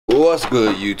What's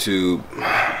good, YouTube?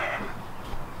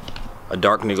 A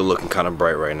dark nigga looking kind of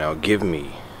bright right now. Give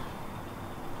me.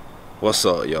 What's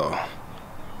up, y'all?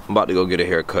 I'm about to go get a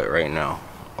haircut right now.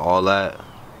 All that.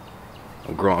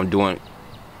 I'm doing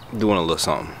a little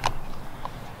something.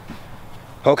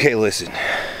 Okay, listen.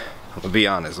 I'll be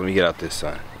honest. Let me get out this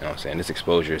sun. You know what I'm saying? This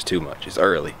exposure is too much. It's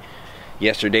early.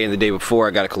 Yesterday and the day before,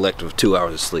 I got a collective of 2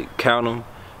 hours of sleep. Count them.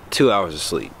 2 hours of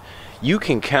sleep. You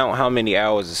can count how many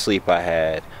hours of sleep I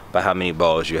had by how many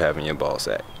balls you have in your ball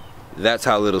sack. That's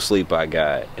how little sleep I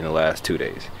got in the last 2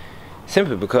 days.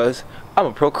 Simply because I'm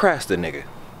a procrastinator.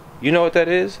 You know what that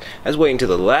is? That's waiting till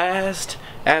the last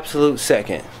absolute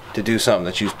second to do something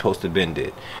that you're supposed to been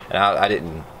did. And I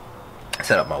didn't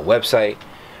set up my website.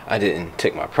 I didn't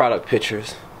take my product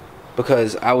pictures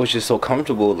because I was just so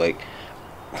comfortable. Like,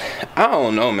 I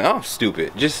don't know, man. I'm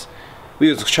stupid. We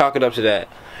was chalk it up to that.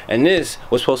 And this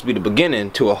was supposed to be the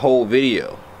beginning to a whole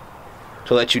video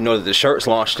to let you know that the shirt's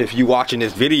launched if you watching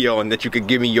this video and that you could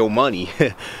give me your money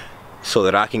so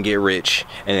that I can get rich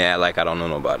and act like I don't know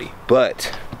nobody.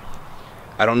 But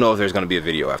I don't know if there's gonna be a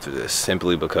video after this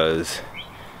simply because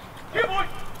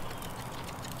that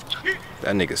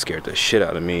nigga scared the shit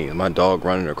out of me. My dog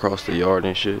running across the yard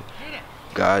and shit.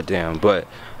 Goddamn. But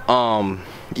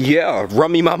yeah,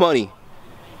 run me my money.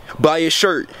 Buy a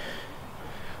shirt.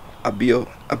 I'll be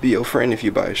your friend if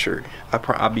you buy a shirt.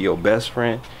 I'll be your best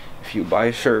friend if you buy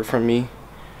a shirt from me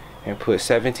and put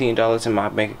 $17 in my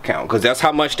bank account, because that's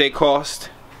how much they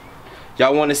cost.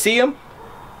 Y'all want to see them?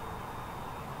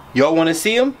 Y'all want to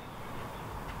see them?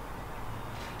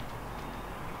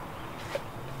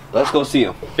 Let's go see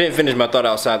them. Didn't finish my thought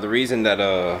outside. The reason that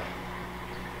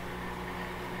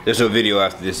there's no video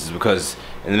after this is because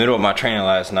in the middle of my training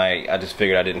last night, I just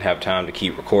figured I didn't have time to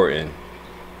keep recording.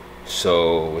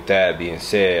 So with that being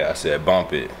said, I said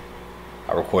bump it.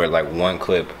 I recorded like one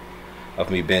clip of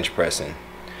me bench pressing,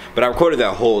 but I recorded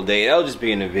that whole day. That'll just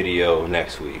be in the video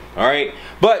next week. Alright,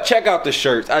 but check out the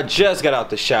shirts. I just got out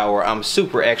the shower. I'm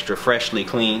super extra freshly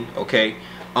clean. Okay,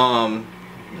 let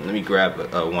me grab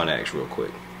one X real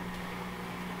quick.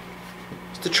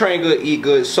 It's the Train Good Eat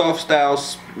Good soft style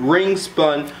ring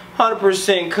spun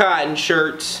 100% cotton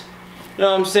shirts. You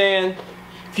know what I'm saying?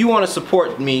 If you want to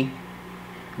support me,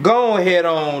 go ahead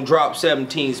on drop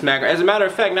 17 smacker. As a matter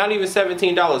of fact, not even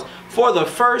 $17 for the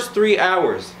first 3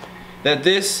 hours that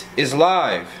this is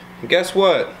live. And guess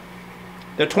what?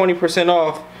 They're 20%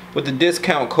 off with the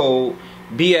discount code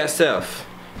BSF.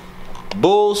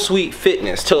 Bull Sweet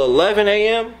Fitness till 11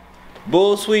 a.m.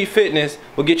 Bull Sweet Fitness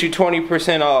will get you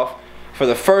 20% off for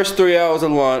the first 3 hours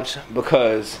of lunch,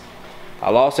 because I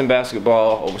lost in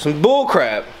basketball over some bull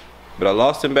crap, but I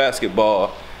lost in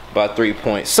basketball by 3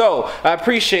 points. So I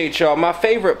appreciate y'all. My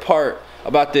favorite part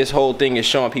about this whole thing is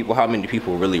showing people how many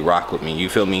people really rock with me. You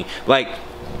feel me? Like,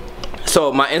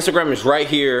 so my Instagram is right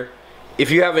here.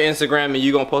 If you have an Instagram and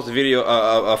you're gonna post a video,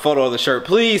 a photo of the shirt,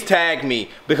 please tag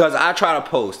me, because I try to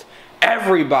post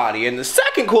everybody. And the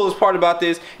second coolest part about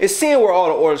this is seeing where all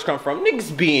the orders come from.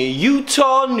 Niggas be in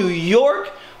Utah, New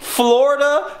York,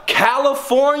 Florida,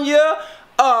 California,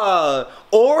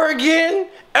 Oregon,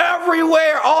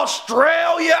 everywhere,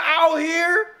 Australia out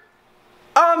here.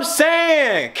 I'm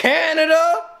saying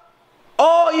Canada,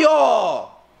 all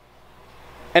y'all.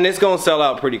 And it's gonna sell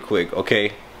out pretty quick,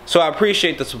 okay? So I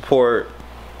appreciate the support.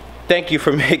 Thank you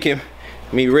for making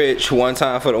me rich one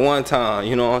time for the one time,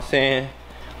 you know what I'm saying?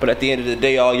 But at the end of the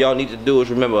day, all y'all need to do is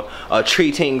remember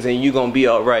 3 things and you gonna be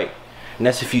alright. And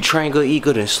that's if you train good, eat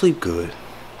good, and sleep good,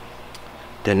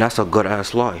 then that's a good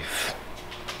ass life.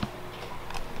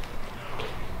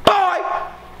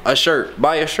 A shirt.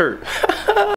 Buy a shirt.